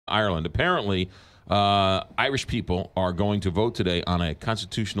Ireland. Apparently, Irish people are going to vote today on a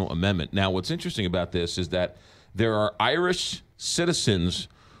constitutional amendment. Now, what's interesting about this is that there are Irish citizens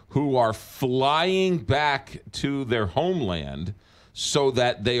who are flying back to their homeland so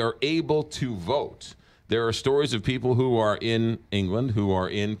that they are able to vote. There are stories of people who are in England, who are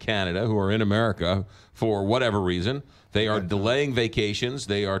in Canada, who are in America for whatever reason. They are delaying vacations.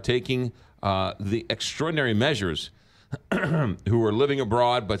 They are taking the extraordinary measures who are living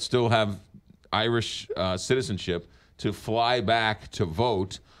abroad but still have Irish citizenship to fly back to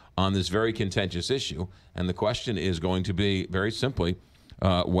vote on this very contentious issue. And the question is going to be, very simply,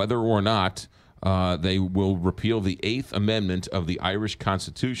 whether or not they will repeal the 8th Amendment of the Irish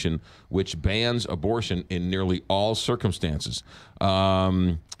Constitution, which bans abortion in nearly all circumstances.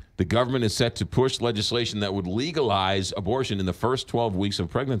 The government is set to push legislation that would legalize abortion in the first 12 weeks of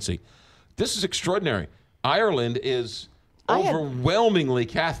pregnancy. This is extraordinary. Ireland is overwhelmingly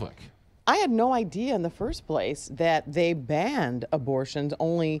Catholic. I had no idea in the first place that they banned abortions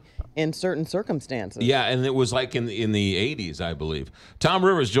only in certain circumstances. Yeah, and it was like in the 80s, I believe. Tom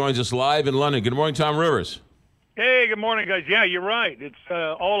Rivers joins us live in London. Good morning, Tom Rivers. Hey, good morning, guys. Yeah, you're right. It's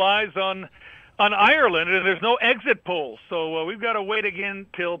all eyes on Ireland, and there's no exit polls. So we've got to wait again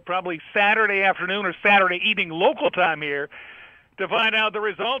till probably Saturday afternoon or Saturday evening local time here to find out the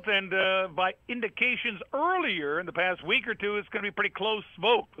result. And by indications earlier in the past week or two, it's going to be a pretty close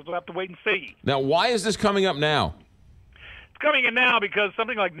vote. We'll have to wait and see. Now, why is this coming up now? It's coming in now because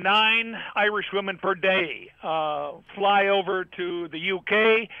something like 9 Irish women per day fly over to the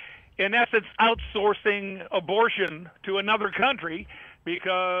UK, in essence outsourcing abortion to another country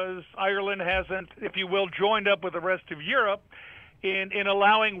because Ireland hasn't, if you will, joined up with the rest of Europe in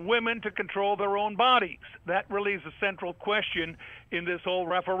allowing women to control their own bodies. That really is a central question in this whole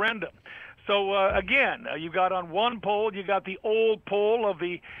referendum. So, again, you got on one poll, you got the old poll of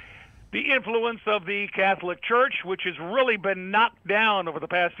the influence of the Catholic Church, which has really been knocked down over the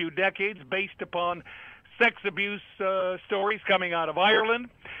past few decades based upon sex abuse stories coming out of Ireland.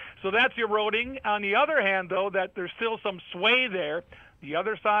 So that's eroding. On the other hand, though, that there's still some sway there. The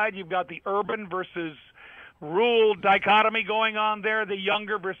other side, you've got the urban versus rural dichotomy going on there, the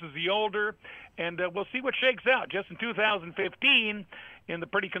younger versus the older, and we'll see what shakes out. Just in 2015, in the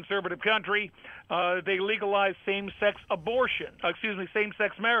pretty conservative country, they legalized same-sex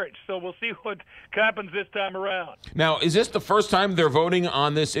marriage. So we'll see what happens this time around. Now, is this the first time they're voting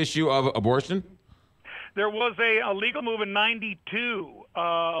on this issue of abortion? There was a legal move in '92,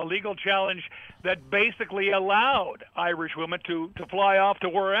 a legal challenge that basically allowed Irish women to fly off to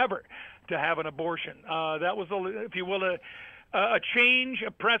wherever to have an abortion. That was, if you will, a change,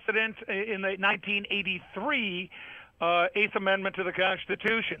 a precedent in the 1983 Eighth Amendment to the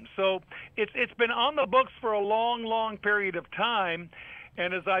Constitution. So it's been on the books for a long, long period of time.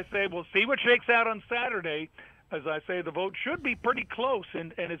 And as I say, we'll see what shakes out on Saturday. As I say, the vote should be pretty close.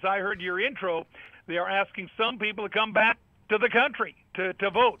 And as I heard your intro, they are asking some people to come back to the country to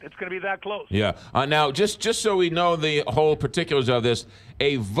vote. It's going to be that close. Yeah. Now, just so we know the whole particulars of this,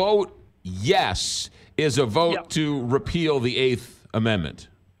 a vote yes is a vote to repeal the 8th Amendment.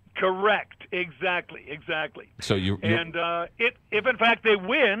 Correct. Exactly. So if in fact they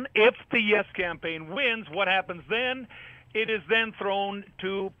win, if the yes campaign wins, what happens then? It is then thrown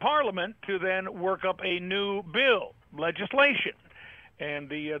to Parliament to then work up a new bill, legislation. And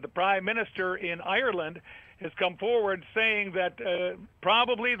the Prime Minister in Ireland has come forward saying that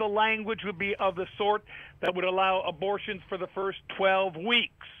probably the language would be of the sort that would allow abortions for the first 12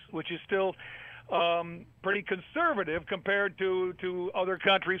 weeks, which is still pretty conservative compared to other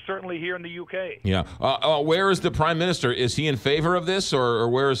countries, certainly here in the UK. Yeah. Where is the Prime Minister? Is he in favor of this, or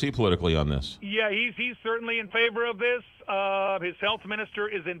where is he politically on this? Yeah, he's certainly in favor of this. His health minister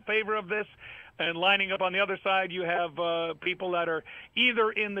is in favor of this. And lining up on the other side, you have people that are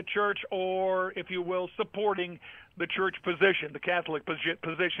either in the church or, if you will, supporting the church position, the Catholic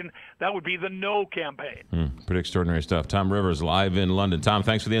position. That would be the no campaign. Pretty extraordinary stuff. Tom Rivers live in London. Tom,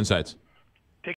 thanks for the insights.